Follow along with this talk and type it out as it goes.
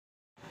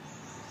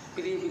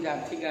प्रिय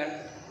विद्यार्थीगण,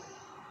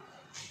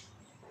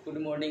 good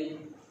morning.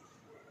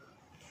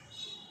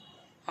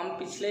 हम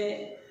पिछले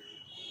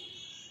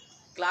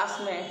क्लास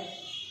में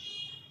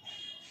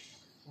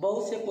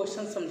बहुत से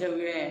क्वेश्चन समझे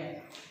हुए हैं,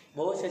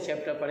 बहुत से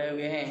चैप्टर पढ़े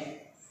हुए हैं।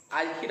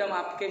 आज फिर हम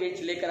आपके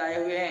बीच लेकर आए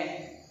हुए हैं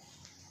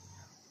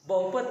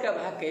बहुपद का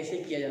भाग कैसे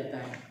किया जाता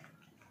है।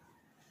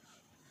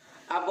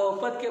 आप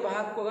बहुपद के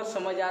भाग को अगर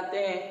समझ आते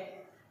हैं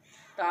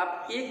तो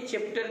आप एक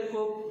चैप्टर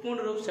को पूर्ण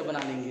रूप से बना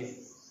लेंगे।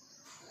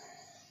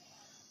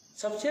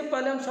 सबसे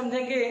पहले हम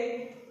समझेंगे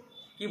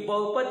कि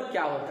बहुपद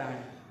क्या होता है,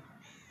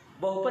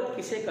 बहुपद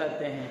किसे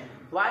कहते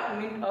हैं, व्हाट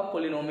मीन ऑफ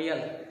पॉलिनोमियल।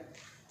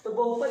 तो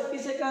बहुपद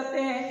किसे कहते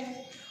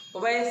हैं?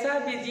 वैसा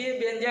बीजीय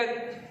व्यंजक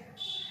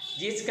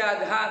जिसका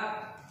घात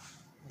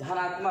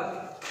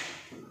धनात्मक,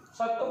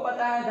 सबको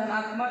पता है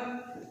धनात्मक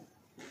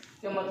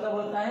का मतलब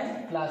होता है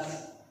प्लस।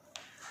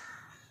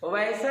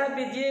 वैसा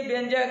बीजीय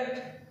व्यंजक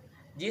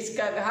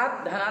जिसका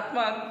घात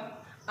धनात्मक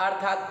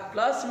अर्थात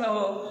प्लस में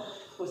हो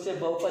उसे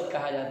बहुपद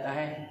कहा जाता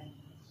है।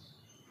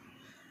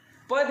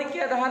 पद के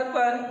आधार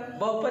पर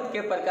बहुपद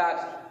के प्रकार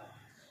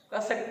कह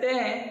सकते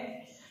हैं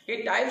कि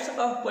types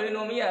of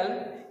polynomial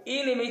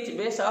in which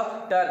base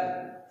of term.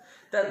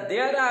 तो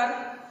there are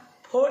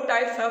 4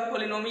 types of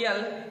polynomial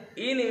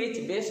in which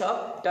base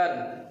of term: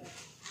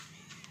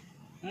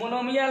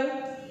 monomial,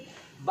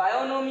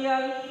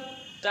 binomial,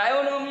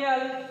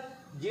 ट्रायोनोमियल,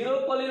 zero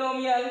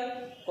polynomial,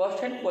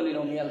 constant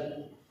polynomial.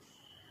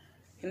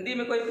 Hindi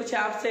में कोई पूछे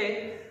आपसे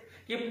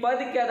कि पद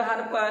के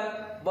आधार पर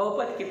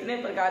बहुपद कितने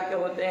प्रकार के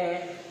होते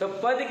हैं, तो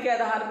पद के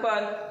आधार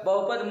पर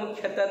बहुपद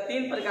मुख्यतः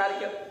 5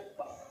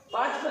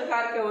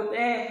 प्रकार के होते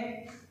हैं: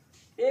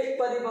 एक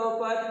पदी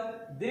बहुपद,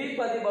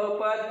 द्विपदी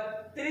बहुपद,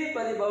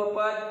 त्रिपदी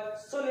बहुपद,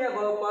 शून्य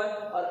बहुपद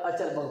और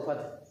अचल बहुपद।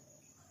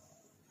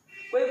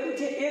 कोई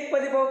पूछे एक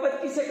पदी बहुपद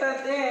किसे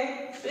कहते हैं,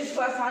 तो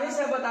इसको आसानी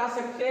से बता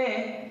सकते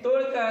हैं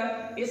तोड़कर।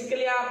 इसके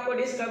लिए आपको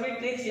डिस्कवरी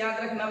ट्रिक्स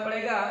याद रखना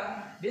पड़ेगा।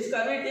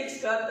 डिस्कवरी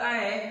ट्रिक्स कहता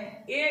है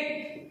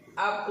एक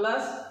आप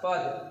प्लस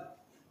पद,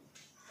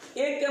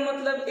 एक का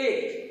मतलब एक।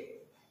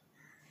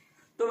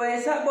 तो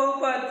वैसा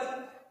बहुपद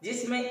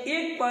जिसमें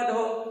एक पद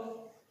हो,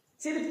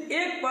 सिर्फ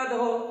एक पद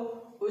हो,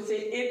 उसे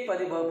एक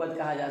पदी बहुपद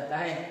कहा जाता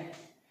है।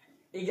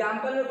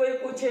 एग्जाम्पल में कोई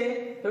पूछे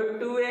तो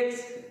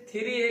 2x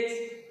 3x,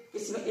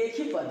 इसमें एक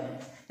ही पद है,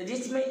 तो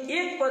जिसमें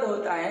एक पद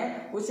होता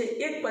है उसे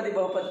एक पदी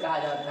बहुपद कहा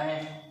जाता है।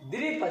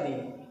 द्विपदी,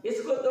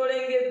 इसको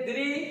तोड़ेंगे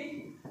द्वि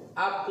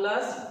आप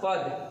प्लस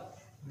पद,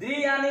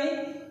 द्वि यानी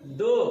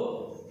दो,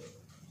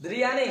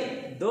 द्वि यानी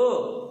दो।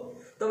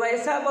 तो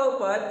वैसा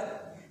बहुपद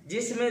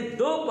जिसमें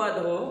दो पद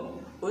हो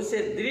उसे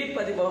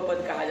द्विपदी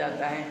बहुपद कहा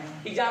जाता है।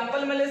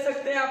 एग्जाम्पल में ले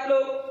सकते हैं आप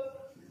लोग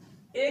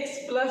x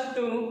 +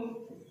 2,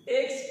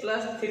 x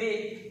 + 3,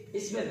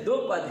 इसमें दो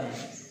पद हैं।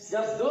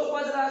 जब दो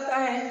पद रहता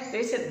है तो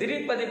इसे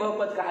द्विपदी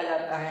बहुपद कहा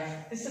जाता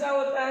है। तीसरा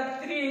होता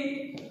है त्रि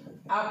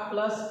आप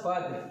प्लस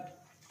पद,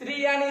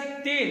 त्रि यानी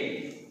तीन,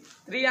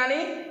 त्रि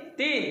यानी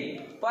तीन,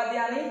 पद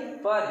यानी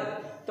पद।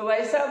 तो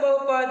वैसा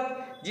बहुपद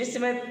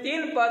जिसमें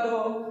 3 पद हो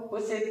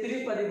उसे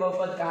त्रिपदी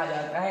बहुपद कहा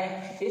जाता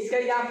है। इसका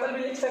एग्जाम्पल भी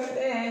लिख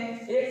सकते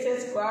हैं x²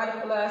 +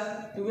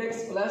 2x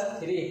 +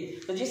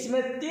 3। तो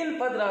जिसमें 3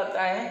 पद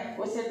रहता है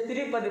उसे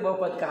त्रिपदी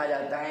बहुपद कहा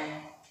जाता है।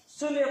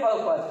 शून्य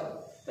बहुपद,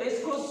 तो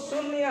इसको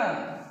शून्य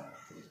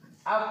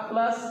आप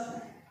प्लस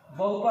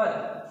बहुपद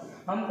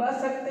हम कह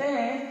सकते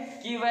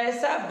हैं कि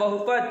वैसा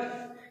बहुपद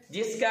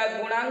जिसका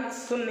गुणांक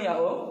शून्य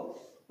हो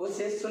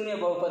उसे शून्य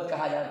बहुपद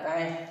कहा जाता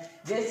है।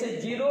 जैसे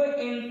 0 ×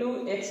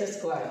 x²,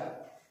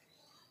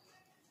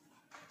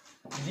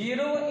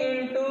 0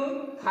 ×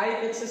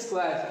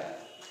 5x²,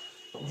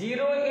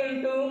 0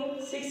 ×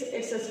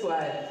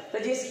 6x²। तो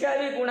जिसका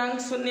भी गुणांक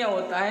शून्य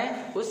होता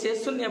है उसे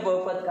शून्य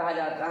बहुपद कहा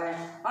जाता है।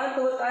 अंत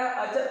होता है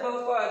अचल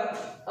बहुपद,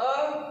 अ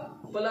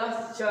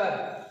प्लस चर।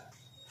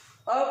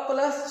 अ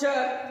प्लस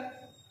चर,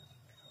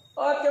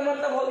 अ के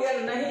मतलब हो गया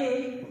नहीं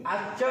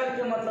और चर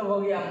के मतलब हो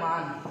गया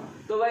मान।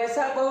 तो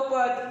वैसा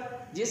बहुपद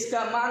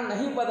जिसका मान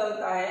नहीं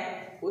बदलता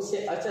है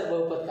उसे अचल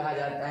बहुपद कहा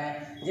जाता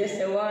है।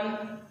 जैसे 1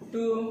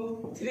 2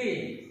 3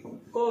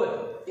 4,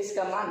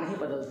 इसका मान नहीं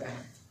बदलता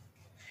है।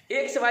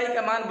 x y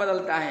का मान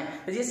बदलता है,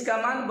 जिसका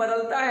मान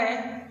बदलता है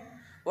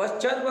वह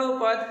चर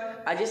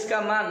बहुपद और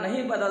जिसका मान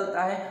नहीं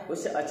बदलता है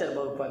उसे अचल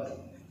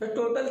बहुपद। तो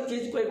टोटल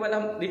चीज को एक बार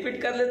हम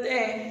रिपीट कर लेते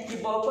हैं कि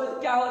बहुपद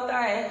क्या होता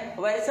है।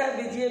 वैसा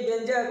बीजीय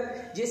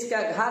व्यंजक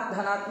जिसका घात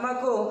धनात्मक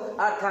हो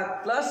अर्थात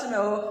प्लस में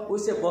हो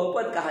उसे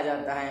बहुपद कहा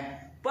जाता है।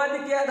 पद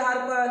के आधार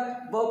पर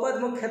बहुपद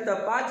मुख्यतः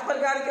 5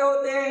 प्रकार के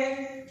होते हैं।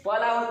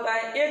 पहला होता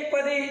है एक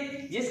पदी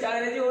जिसका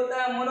अंग्रेजी होता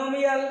है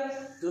मोनोमियल,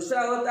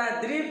 दूसरा होता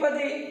है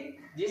द्विपदी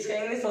जिसका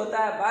इंग्लिश होता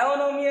है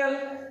बायोनोमियल,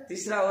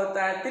 तीसरा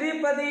होता है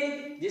त्रिपदी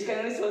जिसका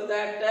इंग्लिश होता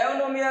है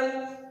ट्रायोनोमियल,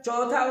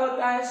 चौथा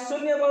होता है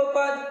शून्य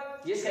बहुपद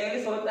जिसका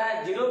इंग्लिश होता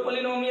है जीरो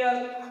पॉलिनोमियल,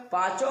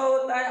 पांचवा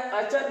होता है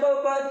अचल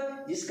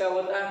बहुपद जिसका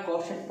होता है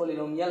कांस्टेंट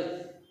पॉलिनोमियल।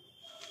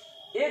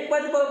 एक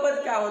पद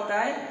बहुपद क्या होता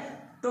है?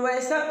 तो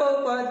वैसा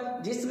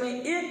बहुपद जिसमें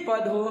एक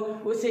पद हो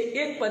उसे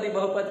एक पदी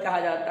बहुपद कहा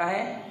जाता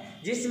है।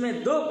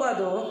 जिसमें 2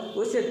 पद हो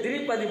उसे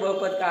द्विपदी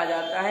बहुपद कहा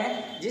जाता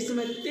है,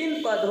 जिसमें 3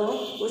 पद हो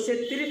उसे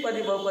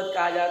त्रिपदी बहुपद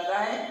कहा जाता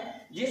है,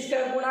 जिसका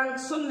गुणांक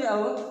 0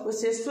 हो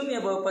उसे शून्य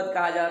बहुपद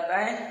कहा जाता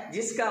है,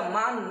 जिसका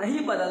मान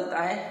नहीं बदलता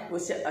है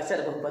उसे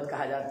अचर बहुपद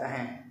कहा जाता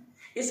है।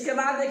 इसके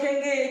बाद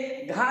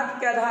देखेंगे घात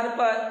के आधार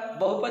पर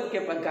बहुपद के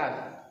प्रकार।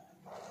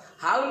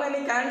 How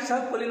many kinds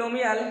of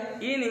polynomial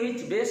in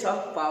which base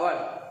of power.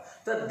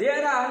 तो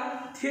there are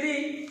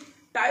 3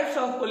 types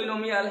of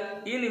polynomial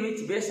in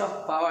which base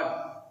of power.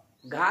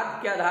 घात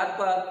के आधार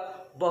पर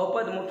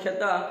बहुपद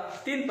मुख्यतः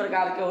 3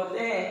 प्रकार के होते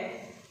हैं।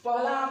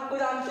 पहला आपको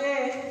जानते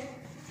हैं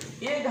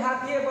एक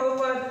घातीय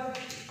बहुपद,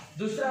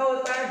 दूसरा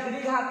होता है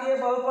द्विघातीय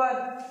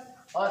बहुपद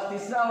और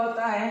तीसरा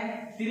होता है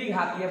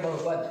त्रिघातीय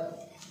बहुपद।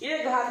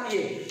 एक घातीय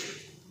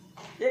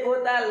एक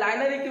होता है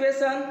liner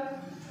equation,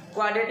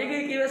 quadratic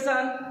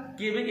equation,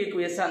 cubic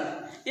equation.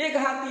 एक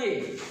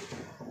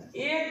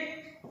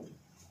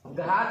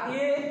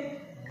घातीय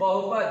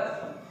बहुपद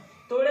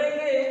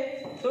तोड़ेंगे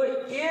तो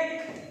 1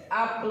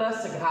 आप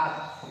प्लस घात,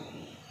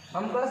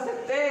 हम कह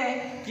सकते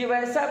हैं कि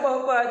वैसा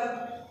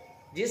बहुपद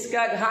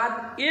जिसका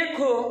घात 1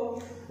 हो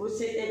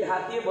उसे एक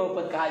घातीय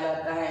बहुपद कहा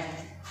जाता है।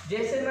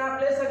 जैसे में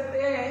आप ले सकते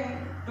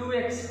हैं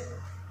 2x,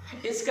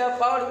 इसका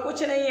पावर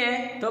कुछ नहीं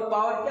है तो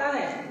पावर क्या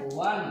है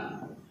 1।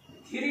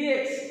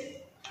 3x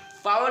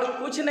पावर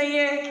कुछ नहीं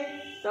है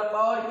तो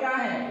पावर क्या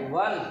है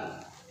 1।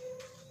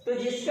 तो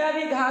जिसका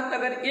भी घात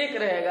अगर 1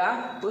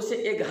 रहेगा उसे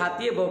एक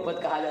घातीय बहुपद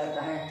कहा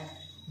जाता है।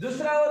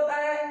 दूसरा होता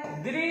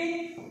है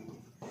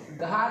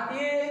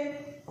द्विघातीय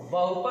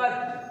बहुपद,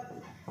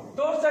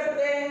 तोड़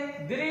सकते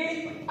हैं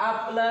द्वि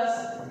आप प्लस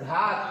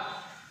घात,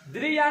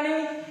 द्वि यानी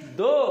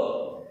 2,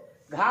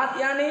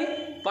 घात यानी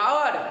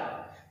पावर।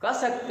 कह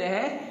सकते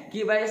हैं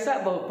कि वैसा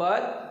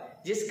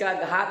बहुपद जिसका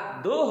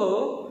घात 2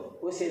 हो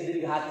उसे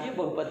द्विघातीय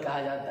बहुपद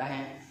कहा जाता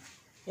है।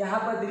 यहाँ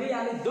पर द्वि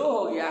यानी 2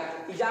 हो गया।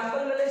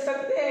 एग्जाम्पल में ले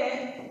सकते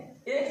हैं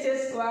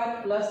x²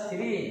 +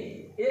 3,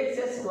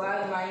 x² -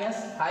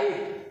 5।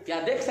 क्या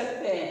देख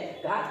सकते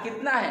हैं घात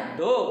कितना है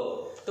 2।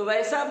 तो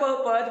वैसा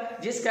बहुपद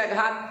जिसका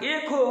घात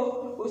 1 हो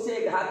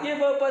उसे घातीय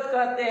बहुपद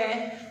कहते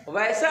हैं,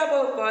 वैसा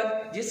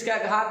बहुपद जिसका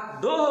घात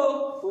 2 हो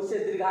उसे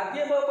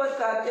द्विघातीय बहुपद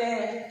कहते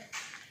हैं।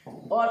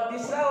 और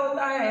तीसरा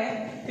होता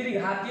है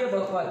त्रिघातीय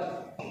बहुपद।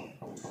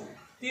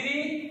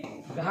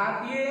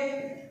 त्रिघातीय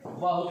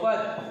बहुपद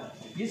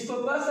जिसको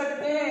कह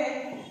सकते हैं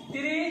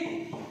त्रि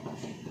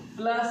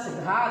प्लस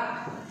घात,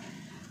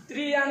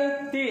 त्रि यानी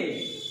 3,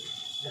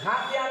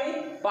 घात यानी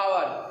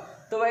पावर।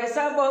 तो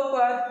वैसा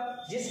बहुपद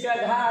जिसका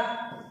घात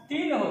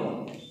 3 हो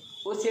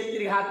उसे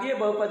त्रिघातीय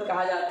बहुपद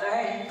कहा जाता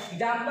है।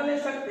 एग्जाम्पल ले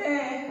सकते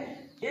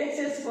हैं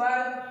x²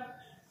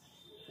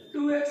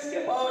 2x के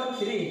पावर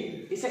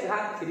 3, इसे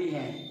घात 3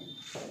 है,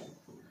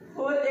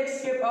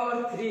 4x के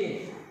पावर 3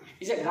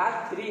 इसे घात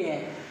 3 है।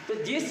 तो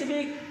जिस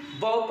भी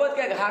बहुपद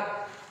का घात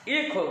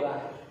 1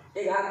 होगा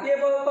एक घातीय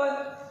बहुपद,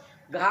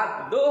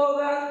 घात 2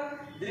 होगा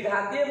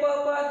द्विघातीय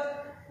बहुपद,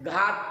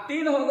 घात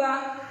 3 होगा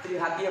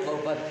त्रिघातीय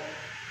बहुपद।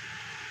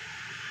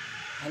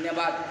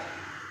 धन्यवाद।